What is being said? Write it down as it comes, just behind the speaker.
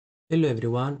Hello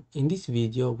everyone, in this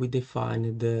video we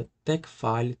define the text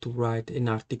file to write an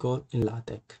article in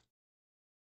LaTeX.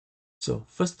 So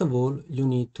first of all, you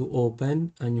need to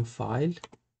open a new file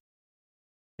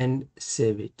and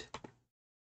save it.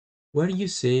 Where you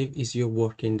save is your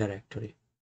working directory.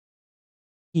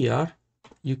 Here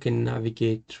you can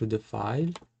navigate through the file.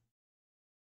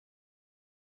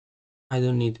 I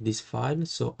don't need this file,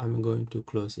 so I'm going to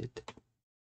close it.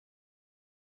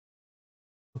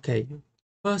 Okay,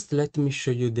 first let me show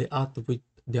you the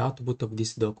output of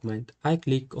this document. I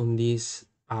click on this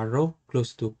arrow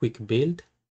close to quick build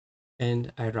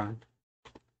and I run.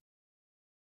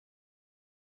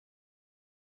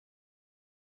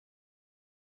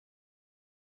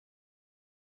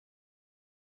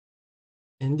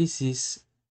 And this is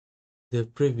the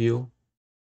preview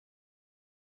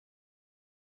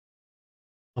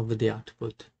of the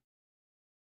output.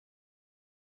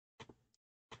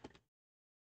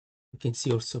 You can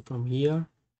see also from here.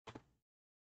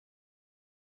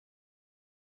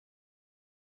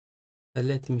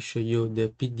 Let me show you the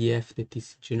PDF that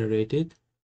is generated.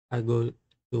 I go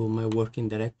to my working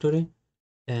directory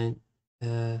and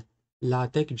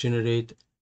LaTeX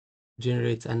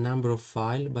generates a number of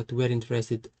files, but we're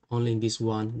interested only in this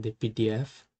one, the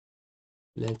PDF.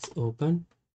 Let's open.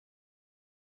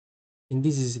 And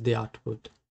this is the output.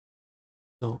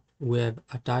 So we have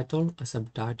a title, a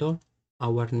subtitle,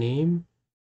 our name,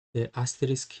 the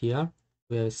asterisk here.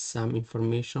 We have some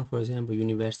information, for example,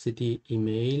 university,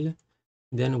 email.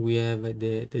 Then we have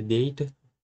the date.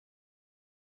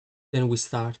 Then we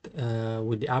start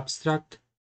with the abstract,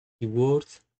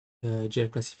 keywords, GR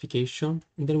classification,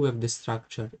 and then we have the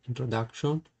structure,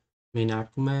 introduction, main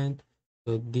argument.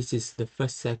 So this is the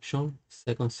first section,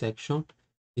 second section.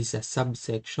 This is a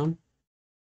subsection.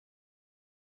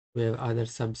 We have other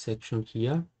subsection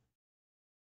here.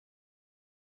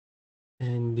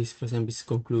 And this, for example, is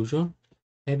conclusion.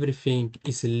 Everything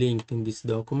is linked in this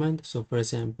document. So for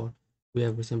example, we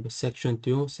have, for example, section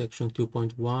 2, section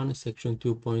 2.1, section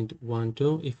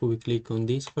 2.12. If we click on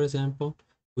this, for example,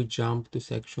 we jump to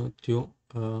section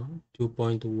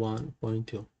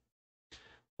 2.1.2.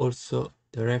 Also,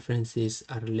 the references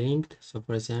are linked. So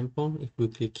for example, if we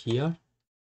click here,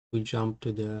 we jump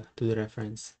to the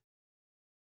reference.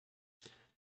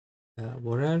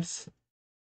 What else?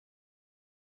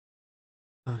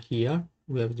 Here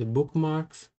we have the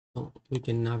bookmarks, so we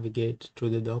can navigate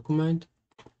through the document.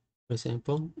 For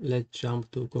example, let's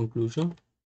jump to conclusion,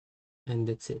 and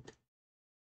that's it.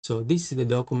 So this is the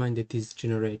document that is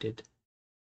generated.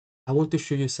 I want to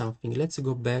show you something. Let's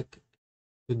go back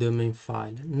to the main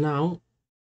file. Now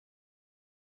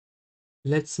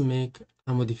let's make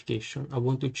a modification. I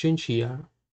want to change here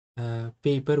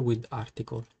paper with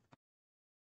article.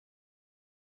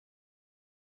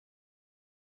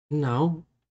 Now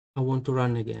I want to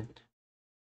run again.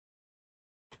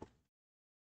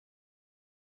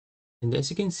 And as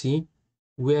you can see,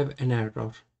 we have an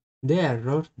error.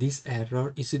 This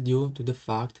error is due to the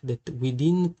fact that we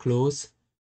didn't close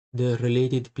the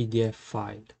related PDF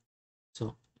file.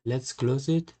 So let's close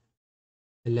it.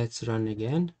 Let's run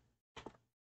again.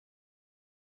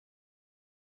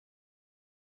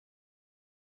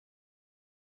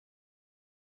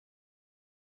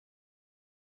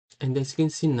 And as you can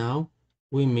see now,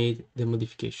 we made the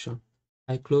modification.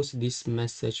 I close this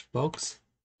message box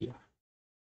here.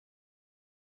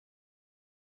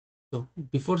 So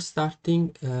before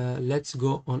starting, let's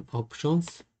go on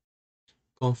options,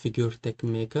 configure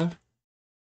Texmaker,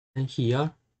 and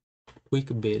here,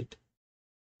 quick build.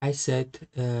 I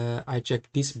check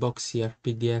this box here,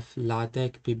 PDF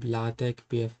LaTeX, pib LaTeX,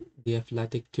 PDF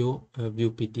LaTeX 2,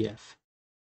 view PDF.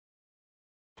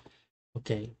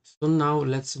 Okay, so now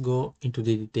let's go into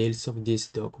the details of this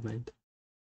document.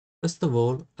 First of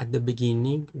all, at the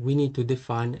beginning, we need to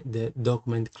define the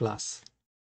document class.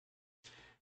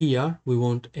 Here we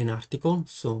want an article,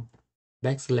 so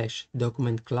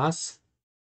 \document class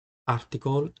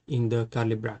article in the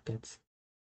curly brackets.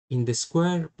 In the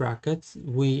square brackets,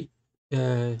 we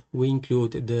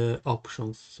include the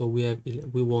options. So we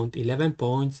want 11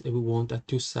 points and we want a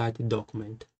two-sided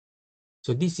document.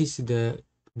 So this is the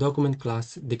document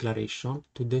class declaration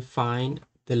to define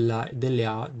the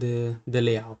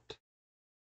layout.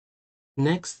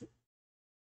 Next,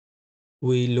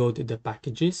 we load the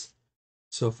packages.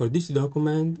 So for this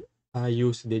document, I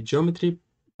use the geometry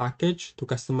package to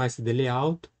customize the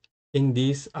layout, and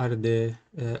these are the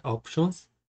options.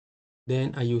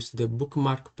 Then I use the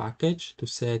bookmark package to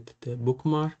set the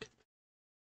bookmark,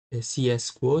 the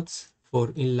csquotes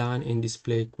for inline and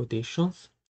display quotations,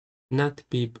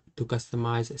 natbib to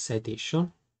customize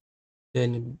citation,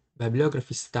 Then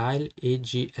bibliography style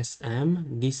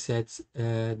agsm, this sets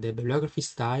the bibliography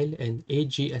style, and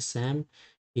agsm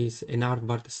is an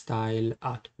Harvard style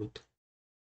output.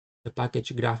 The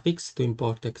package graphics to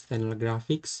import external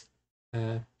graphics,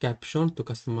 caption to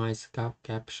customize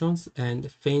captions, and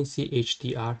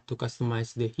fancyhdr to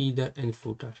customize the header and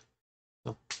footer.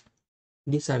 So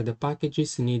these are the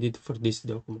packages needed for this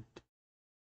document.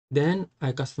 Then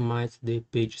I customize the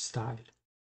page style.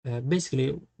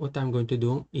 Basically, what I'm going to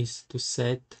do is to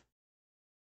set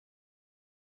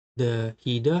the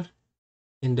header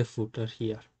and the footer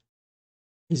here.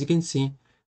 As you can see,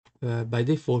 by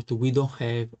default, we don't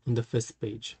have on the first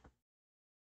page.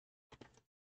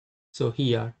 So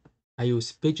here, I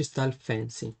use pagestyle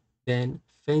fancy, then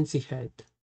fancyhdr.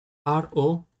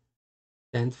 RO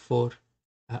stands for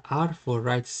R for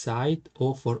right side,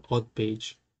 O for odd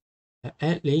page.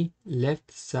 LA,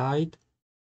 left side,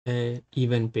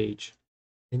 even page.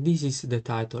 And this is the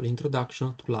title,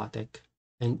 Introduction to LaTeX.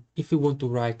 And if we want to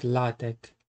write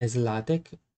LaTeX as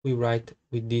LaTeX, we write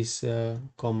with this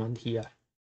command here.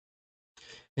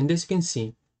 And as you can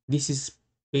see, this is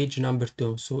page number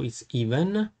 2, so it's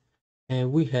even.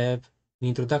 And we have the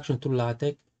Introduction to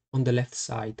LaTeX on the left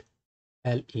side,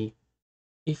 LE.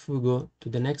 If we go to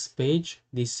the next page,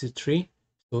 this is 3,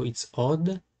 so it's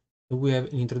odd. We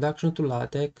have an Introduction to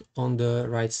LaTeX on the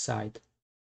right side,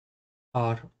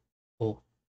 RO.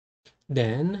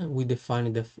 Then we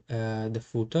define the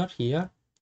footer here,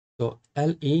 so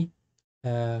LE,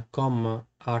 comma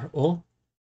RO,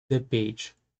 the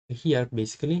page. Here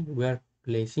basically we are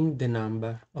placing the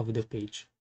number of the page.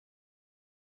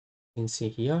 You can see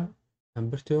here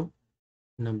number 2,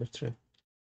 number 3.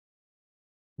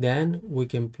 Then we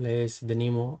can place the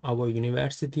name of our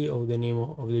university or the name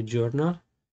of the journal.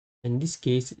 In this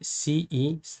case,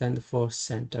 CE stands for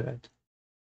centered.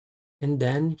 And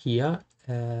then here,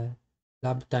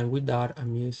 lab time with R,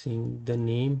 I'm using the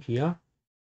name here.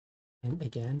 And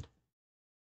again,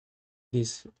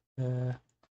 this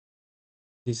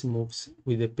moves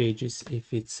with the pages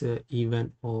if it's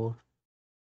even or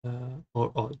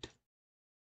odd.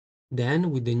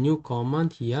 Then with the new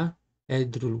command here,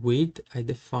 add rule width, I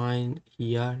define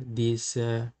here this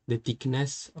the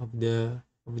thickness of the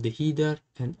header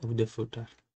and of the footer.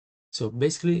 So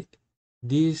basically,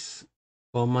 this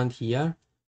command here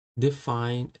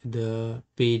define the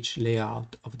page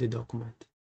layout of the document.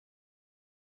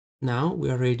 Now we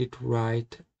are ready to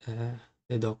write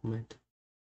the document.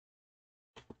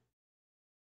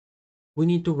 We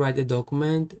need to write the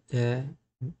document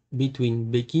between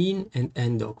begin and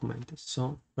end document.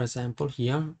 So for example,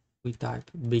 here we type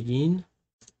begin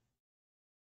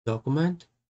document,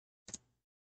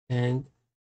 and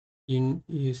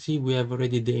you see we have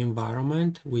already the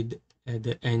environment with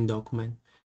the end document,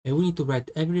 and we need to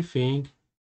write everything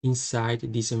inside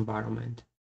this environment.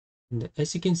 And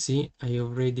as you can see, I have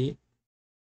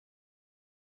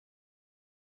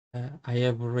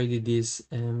already this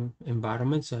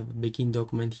environment. So I have a begin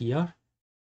document here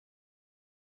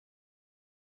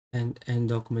and end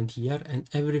document here, and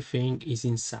everything is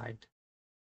inside.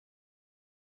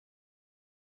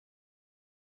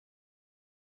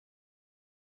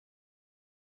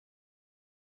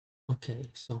 Okay,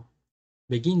 so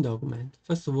begin document.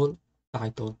 First of all,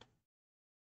 title.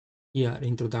 Here,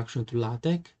 introduction to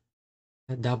LaTeX,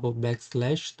 a double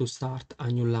backslash to start a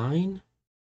new line,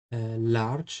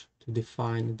 large to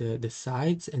define the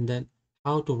sides, and then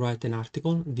how to write an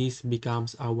article. This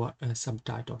becomes our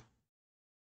subtitle.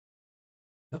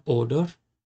 The order,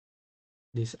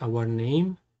 this our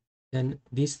name, then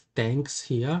this thanks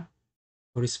here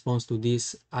corresponds to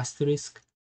this asterisk,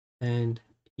 and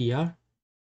here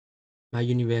my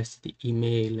university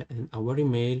email and our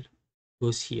email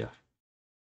goes here.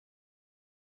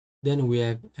 Then we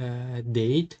have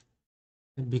date.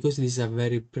 Because this is a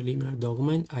very preliminary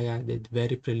document, I added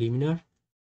very preliminary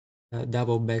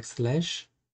double backslash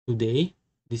today.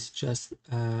 This just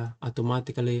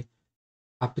automatically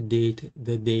update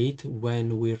the date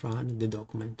when we run the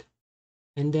document.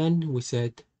 And then we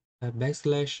set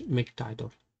backslash make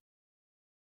title.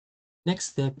 Next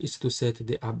step is to set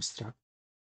the abstract.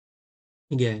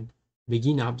 Again,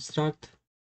 begin abstract,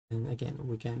 and again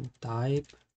we can type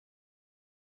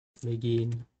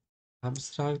begin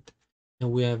abstract,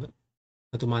 and we have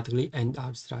automatically end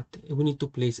abstract. We need to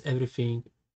place everything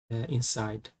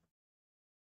inside.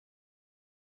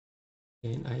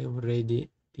 And I already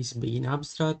this begin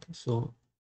abstract, so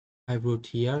I wrote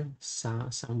here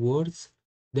some words,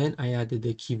 then I added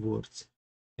the keywords,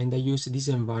 and I use this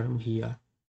environment here,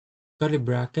 curly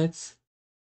brackets,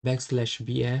 backslash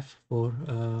bf for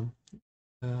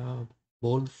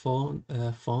bold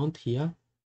font here,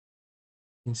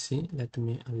 can see, let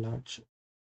me enlarge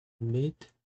a bit.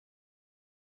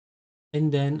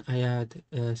 And then I add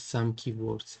some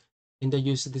keywords. And I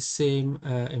use the same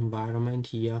environment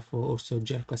here for also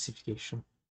gel classification.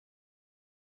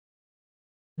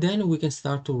 Then we can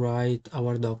start to write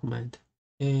our document.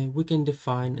 We can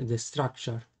define the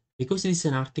structure. Because this is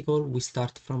an article, we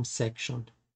start from section.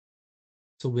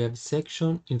 So we have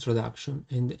section, introduction.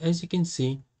 And as you can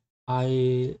see,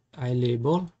 I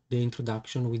label the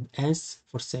introduction with S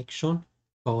for section,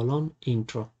 colon,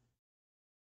 intro.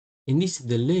 And this is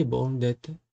the label that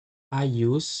I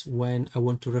use when I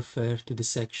want to refer to the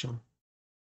section.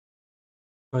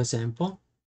 For example,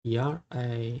 here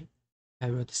I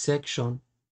wrote section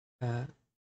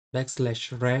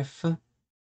 \ref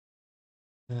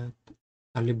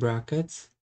curly brackets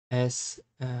as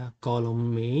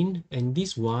column main, and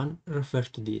this one refers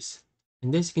to this.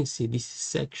 And as you can see, this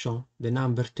section, the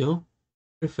number 2,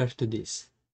 refers to this.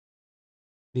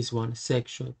 This one,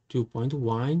 section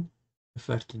 2.1,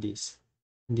 refers to this.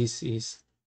 And this is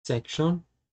section,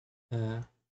 you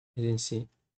can see,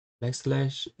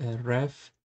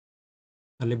 \ref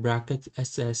curly bracket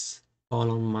ss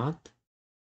colon math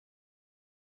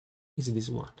is this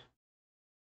one.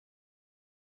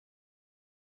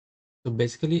 So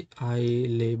basically, I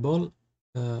label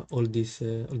all this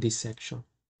section.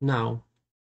 Now,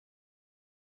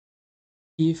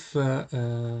 if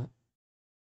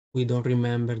we don't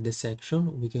remember the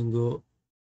section, we can go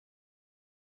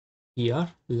here,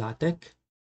 LaTeX,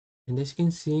 and as you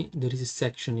can see, there is a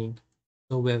sectioning.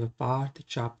 So we have a part,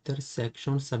 chapter,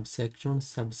 section, subsection,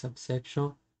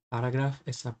 subsection, paragraph,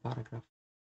 and subparagraph.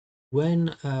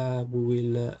 When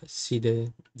we will see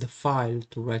the file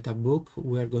to write a book,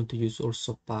 we are going to use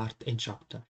also part and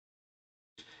chapter.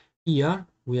 Here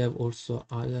we have also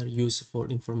other useful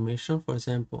information, for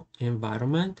example,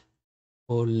 environment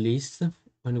or list.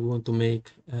 When we want to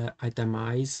make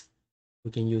itemize,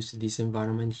 we can use this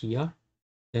environment here.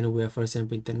 Then we have, for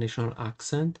example, international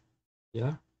accent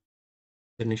here,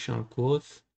 international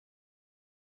quotes,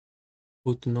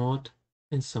 footnote,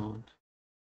 and so on.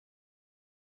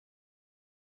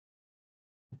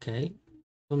 Okay,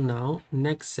 so now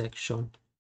next section.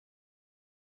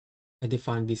 I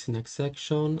define this next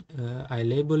section, I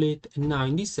label it, and now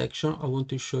in this section I want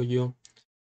to show you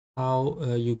how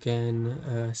you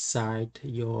can cite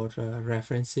your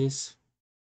references.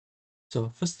 So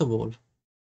first of all,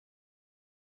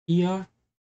 here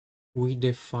we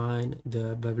define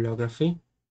the bibliography,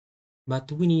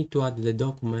 but we need to add the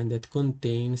document that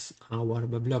contains our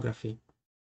bibliography,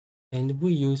 and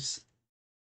we use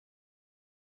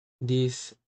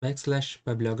this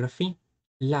 \bibliography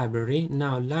library.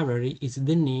 Now library is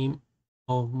the name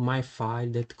of my file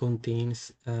that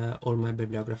contains all my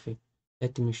bibliography.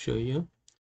 Let me show you.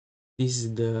 This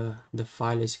is the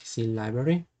file, as you can see,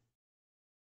 library,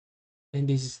 and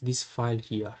this is this file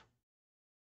here.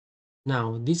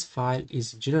 Now this file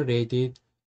is generated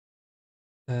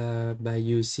by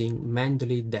using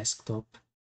Mendeley Desktop.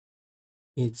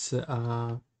 It's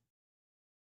a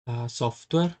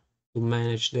software to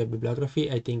manage the bibliography.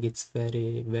 I think it's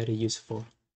very useful.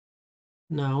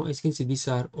 Now, as you can see, these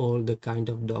are all the kind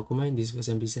of document. This, for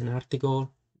example, is an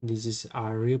article. This is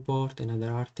our report,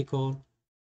 another article.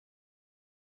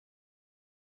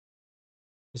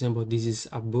 For example, this is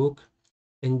a book.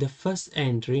 And the first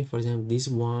entry, for example, this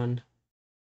one,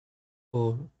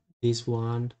 or this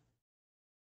one,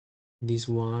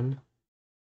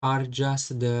 are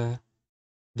just the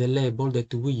label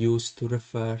that we use to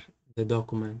refer the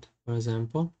document. For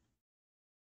example,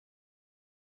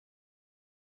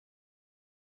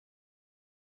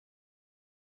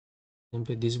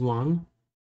 this one,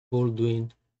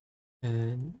 Baldwin,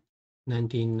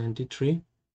 1993.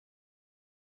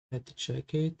 Let's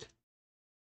check it.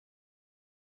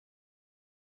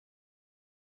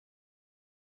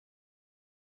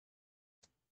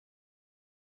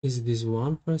 Is this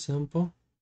one, for example?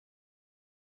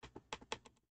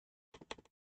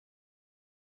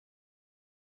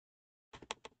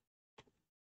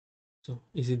 So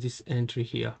is it this entry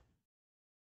here?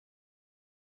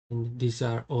 And these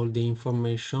are all the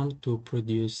information to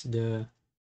produce the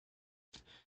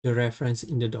reference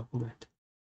in the document.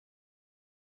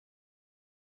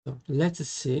 So let's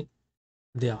see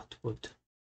the output.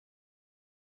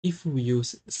 If we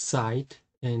use cite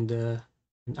and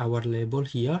our label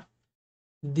here,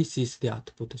 this is the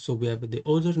output. So we have the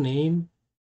author name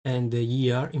and the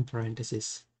year in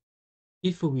parentheses.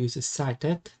 If we use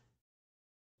cited,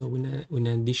 so with an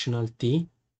additional T,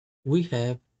 we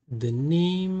have the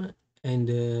name and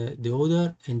the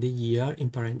author and the year in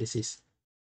parentheses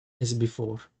as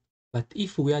before. But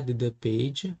if we add the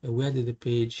page,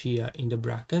 here in the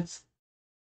brackets,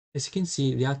 as you can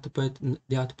see, the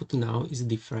output now is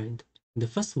different. The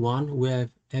first one, we have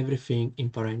everything in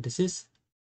parentheses.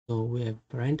 So we have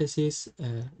parentheses,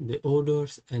 the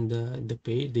orders, and the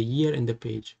page, the year and the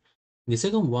page. The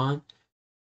second one,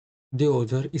 the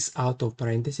order is out of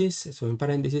parentheses. So in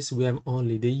parentheses, we have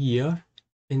only the year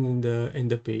and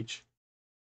the page.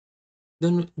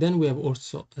 Then we have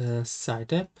also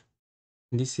citab.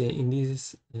 In this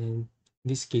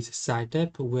case,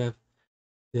 citab, we have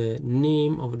the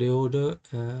name of the order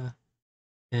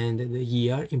and the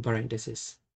year in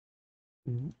parentheses.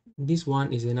 This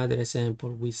one is another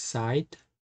example with cite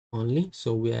only.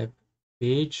 So we have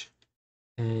page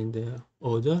and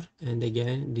order, and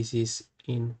again this is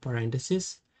in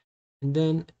parentheses. And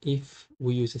then if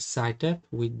we use a citab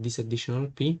with this additional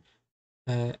p,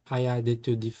 I added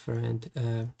two different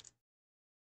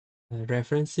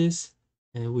references,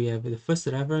 and we have the first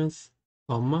reference,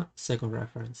 comma, second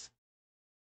reference.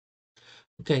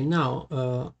 Okay,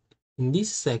 now in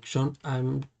this section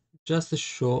I'm just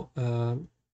show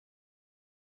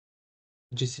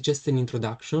just an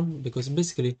introduction, because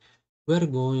basically we're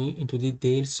going into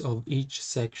details of each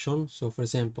section. So for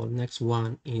example, next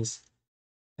one is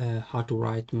how to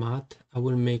write math. I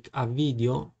will make a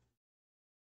video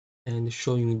and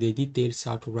showing the details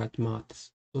how to write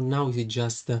maths. So now it's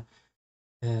just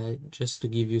to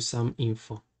give you some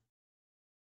info.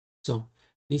 So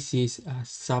this is a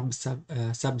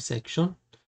subsection.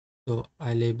 So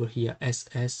I label here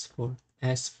SS for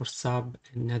S for sub,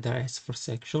 and another S for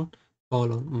section,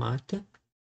 colon math.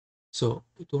 So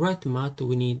to write math,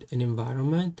 we need an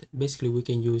environment. Basically, we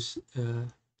can use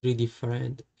three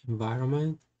different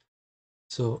environments.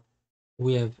 So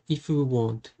we have, if we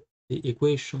want the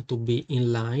equation to be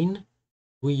inline,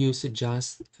 we use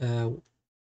just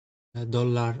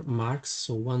dollar marks,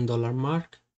 so $1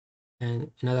 mark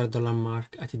and another dollar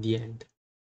mark at the end.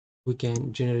 We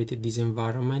can generate this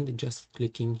environment just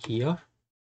clicking here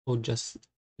or just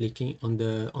clicking on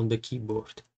the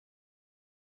keyboard.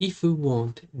 If we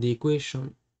want the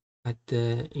equation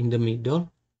in the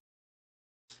middle,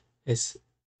 as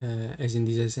in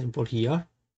this example here,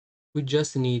 we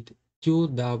just need two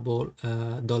double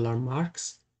dollar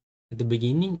marks at the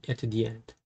beginning, at the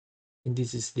end, and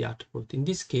this is the output. In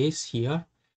this case here,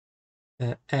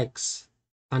 x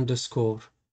underscore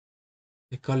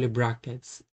the curly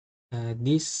brackets,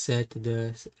 this set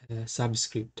the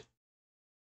subscript.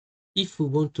 If we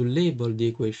want to label the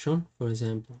equation, for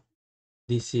example,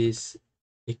 this is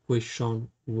equation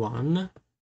 1, you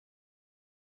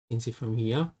can see from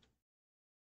here,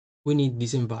 we need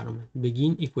this environment,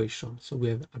 begin equation. So we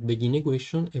have a begin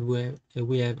equation and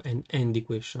we have an end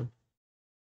equation.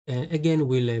 Again,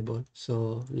 we label.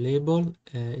 So label,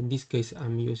 in this case,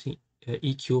 I'm using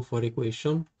EQ for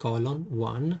equation, colon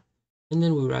 1, and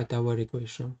then we write our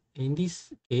equation. In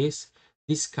this case,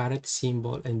 this caret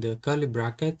symbol and the curly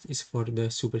bracket is for the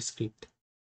superscript.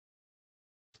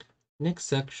 Next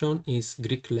section is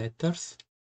Greek letters.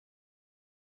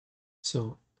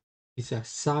 So it's a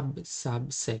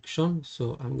subsection.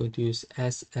 So I'm going to use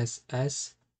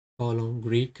SSS colon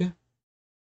Greek,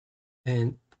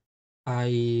 and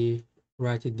I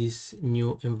write this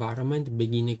new environment,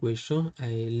 begin equation.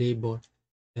 I label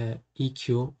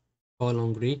EQ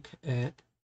colon Greek.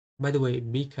 By the way,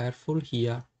 be careful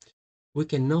here. We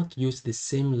cannot use the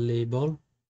same label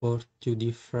for two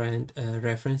different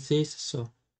references.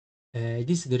 So this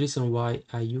is the reason why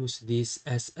I use this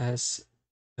SS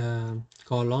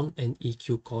colon and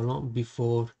EQ colon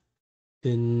before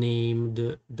the name,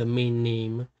 the main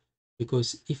name,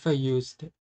 because if I used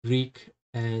Greek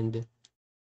and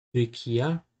Greek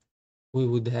here, we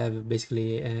would have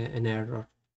basically an error.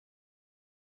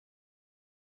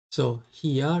 So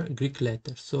here Greek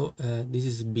letter, so this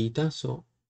is beta, so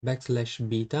backslash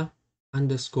beta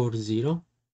underscore 0,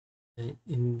 and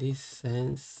in this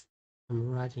sense I'm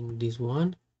writing this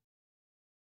one,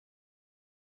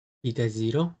 beta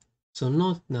 0. So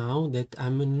note now that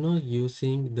I'm not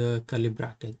using the curly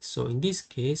bracket, so in this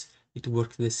case it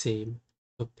works the same.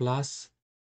 So plus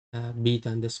beta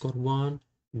underscore 1,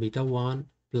 beta 1,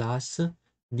 plus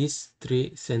these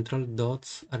three central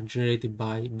dots are generated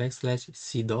by backslash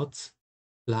c dots,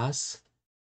 plus,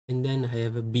 and then I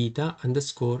have a beta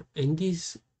underscore. In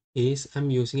this case, I'm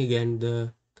using again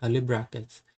the curly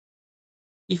brackets.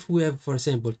 If we have, for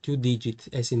example, two digits,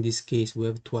 as in this case we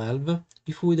have 12,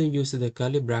 if we don't use the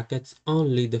curly brackets,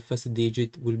 only the first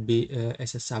digit will be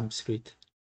as a subscript.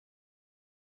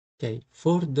 Okay,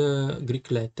 for the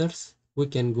Greek letters, we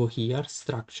can go here,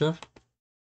 structure,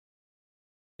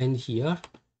 and here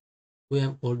we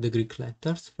have all the Greek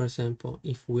letters. For example,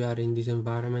 if we are in this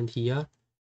environment here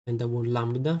and I want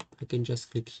lambda, I can just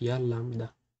click here,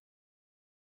 lambda.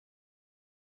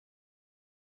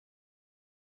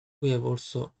 We have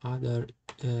also other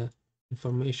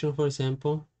information. For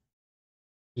example,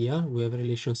 here we have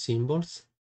relation symbols.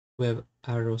 We have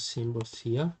arrow symbols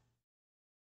here.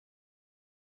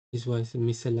 This was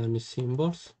miscellaneous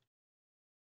symbols.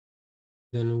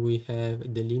 Then we have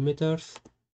delimiters.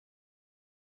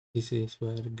 This is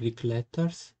where Greek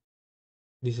letters.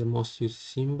 These are most used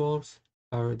symbols,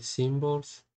 arrowed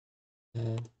symbols.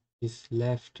 This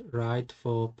left, right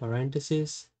for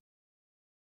parentheses.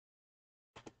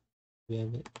 We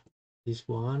have this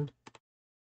one,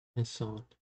 and so on.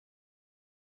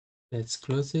 Let's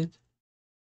close it.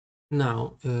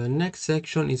 Now, next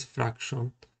section is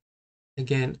fraction.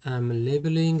 Again, I'm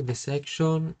labeling the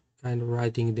section and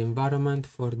writing the environment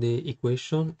for the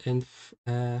equation, and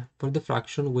for the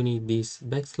fraction we need this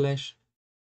backslash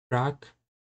frac,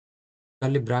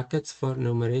 curly brackets for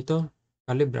numerator,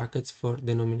 curly brackets for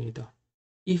denominator.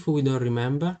 If we don't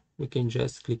remember, we can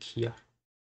just click here,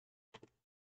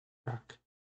 frac.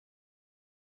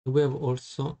 We have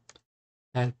also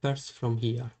helpers from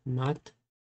here, math.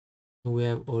 We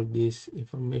have all this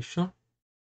information.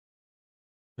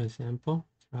 For example,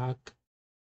 frac,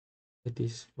 that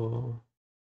is for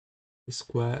the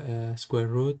square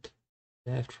root,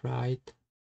 left, right,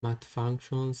 math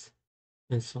functions,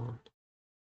 and so on.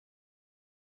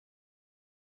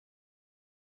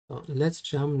 So let's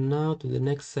jump now to the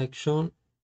next section,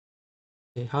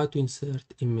 how to insert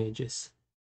images.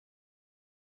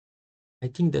 I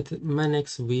think that my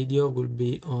next video will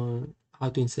be on how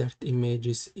to insert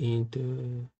images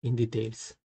in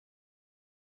details.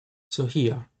 So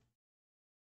here,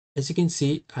 as you can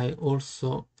see, I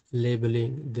also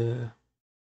labeling the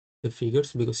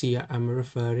figures, because here I'm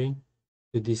referring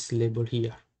to this label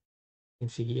here. You can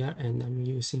see here, and I'm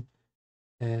using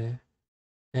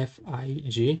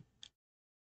FIG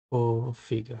for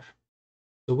figure.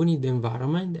 So we need the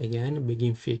environment, again,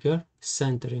 begin figure,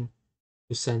 centering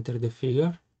to center the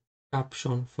figure,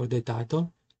 caption for the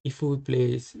title. If we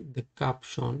place the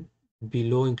caption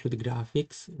below include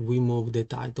graphics, we move the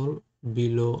title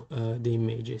below the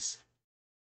images.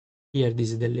 Here,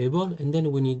 this is the label, and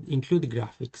then we need include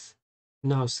graphics.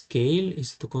 Now, scale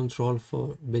is to control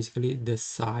for basically the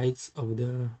size of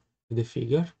the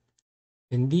figure,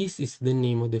 and this is the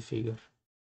name of the figure.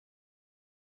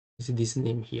 Is this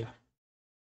name here.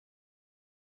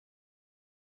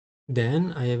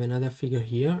 Then I have another figure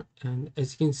here, and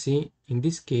as you can see, in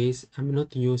this case, I'm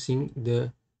not using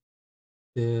the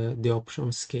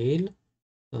option scale.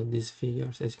 So these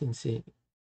figures, as you can see,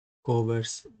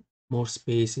 covers more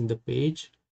space in the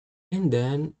page. And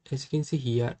then, as you can see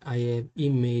here, I have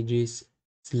images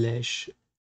slash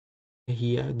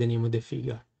here the name of the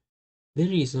figure. The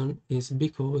reason is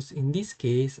because in this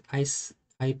case,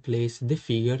 I place the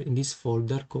figure in this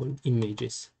folder called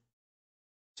images.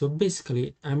 So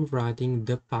basically, I'm writing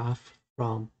the path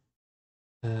from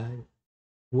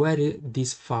where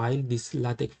this file, this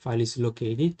LaTeX file is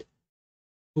located,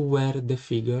 to where the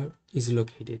figure is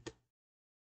located.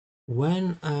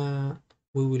 When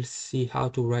we will see how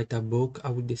to write a book, I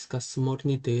will discuss more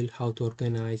in detail how to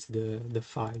organize the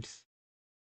files.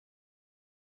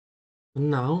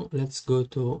 Now let's go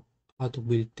to how to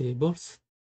build tables.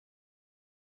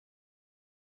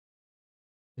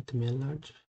 Let me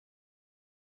enlarge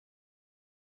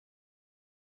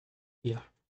here.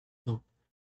 So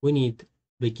we need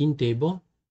begin table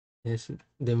as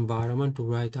the environment to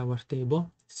write our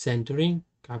table, centering,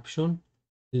 caption,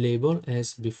 label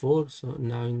as before. So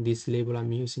now in this label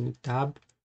I'm using tab,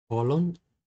 colon.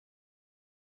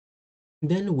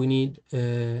 Then we need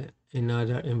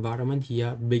another environment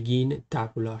here, begin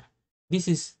tabular. This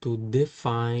is to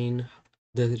define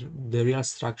the real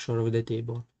structure of the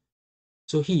table.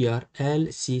 So here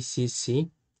LCCC,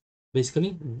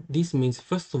 basically this means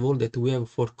first of all that we have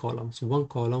 4 columns, one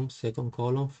column, second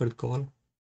column, third column,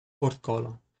 fourth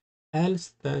column. L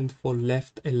stands for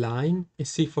left align, and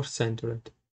C for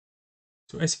centered.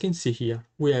 So as you can see here,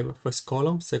 we have first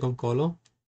column, second column,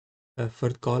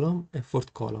 third column, and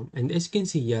fourth column. And as you can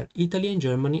see here, Italy and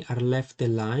Germany are left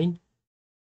aligned,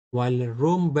 while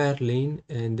Rome, Berlin,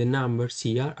 and the numbers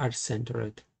here are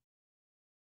centered.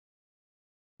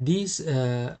 This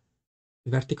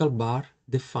vertical bar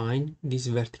define this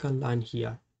vertical line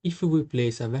here. If we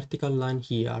place a vertical line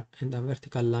here and a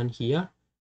vertical line here,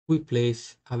 we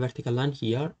place a vertical line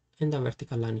here and a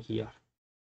vertical line here.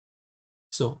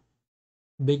 So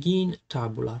begin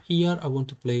tabular. Here I want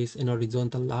to place an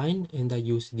horizontal line, and I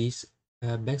use this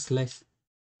backslash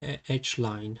h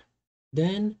line.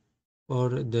 Then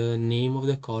for the name of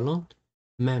the column,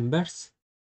 members,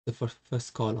 the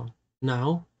first column.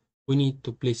 Now we need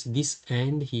to place this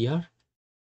and here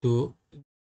to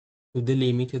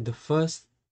delimit the first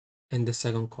and the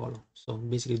second column. So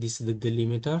basically this is the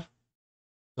delimiter,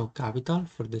 so capital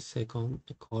for the second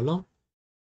column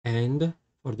and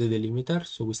for the delimiter.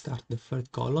 So we start the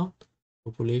third column,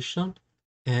 population,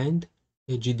 and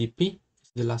the GDP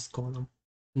is the last column.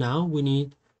 Now we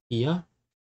need here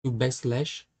to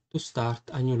backslash to start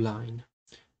a new line.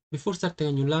 Before starting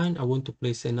a new line, I want to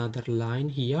place another line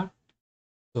here,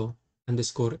 so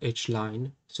underscore h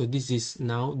line. So this is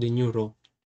now the new row,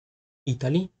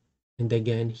 Italy, and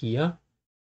again here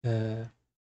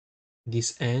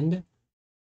this end,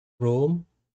 Rome,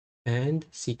 and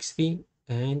 60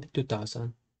 and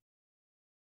 2000.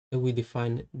 So we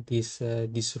define this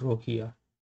row here.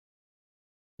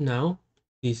 Now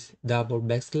this double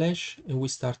backslash, and we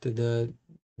start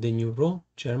the new row,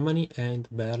 Germany and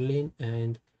Berlin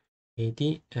and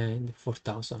 80 and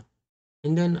 4000.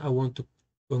 And then I want to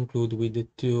conclude with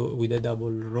a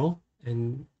double row,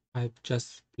 and I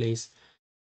just place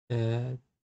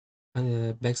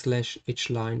backslash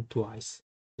h line twice,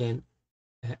 then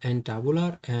end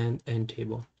tabular and end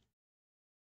table.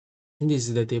 And this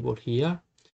is the table here.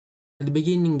 At the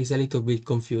beginning is a little bit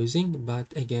confusing,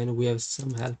 but again we have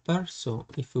some helper. So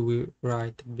if we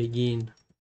write begin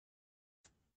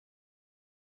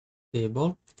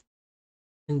table,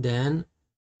 and then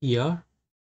here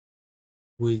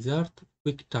wizard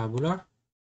quick tabular,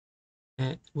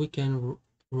 and we can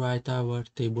write our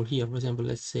table here. For example,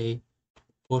 let's say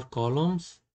 4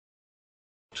 columns,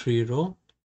 3 row.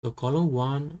 So column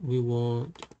 1 we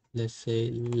want, let's say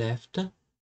left.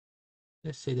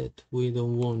 Let's say that we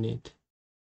don't want it.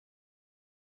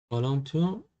 Column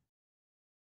 2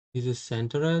 this is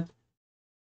centered.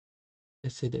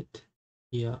 Let's say that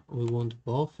here we want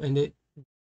both, and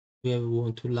we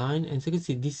want to line, and so you can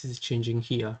see this is changing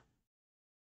here.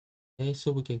 Okay,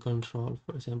 so we can control,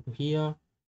 for example, here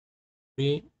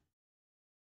 3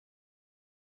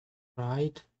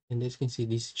 right, and as you can see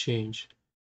this change.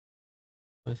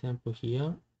 For example,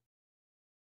 here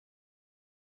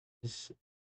this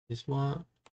one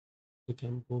we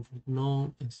can move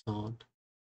no, and so on.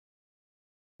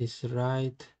 This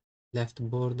right, left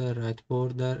border, right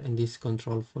border, and this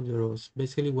control for the rows.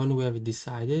 Basically, when we have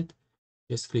decided,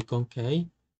 just click OK,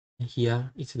 and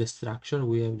here it's the structure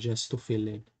we have just to fill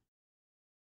in.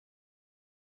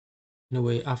 In a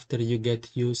way, after you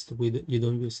get used with, you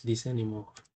don't use this anymore.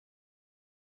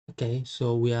 Okay,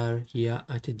 so we are here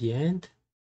at the end.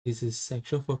 This is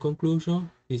section for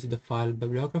conclusion. This is the file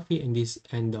bibliography, and this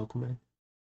end document.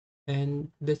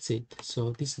 And that's it.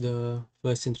 So this is the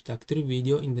first introductory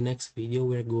video. In the next video,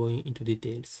 we're going into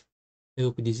details. I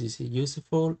hope this is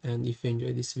useful, and if you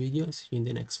enjoyed this video, see you in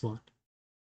the next one.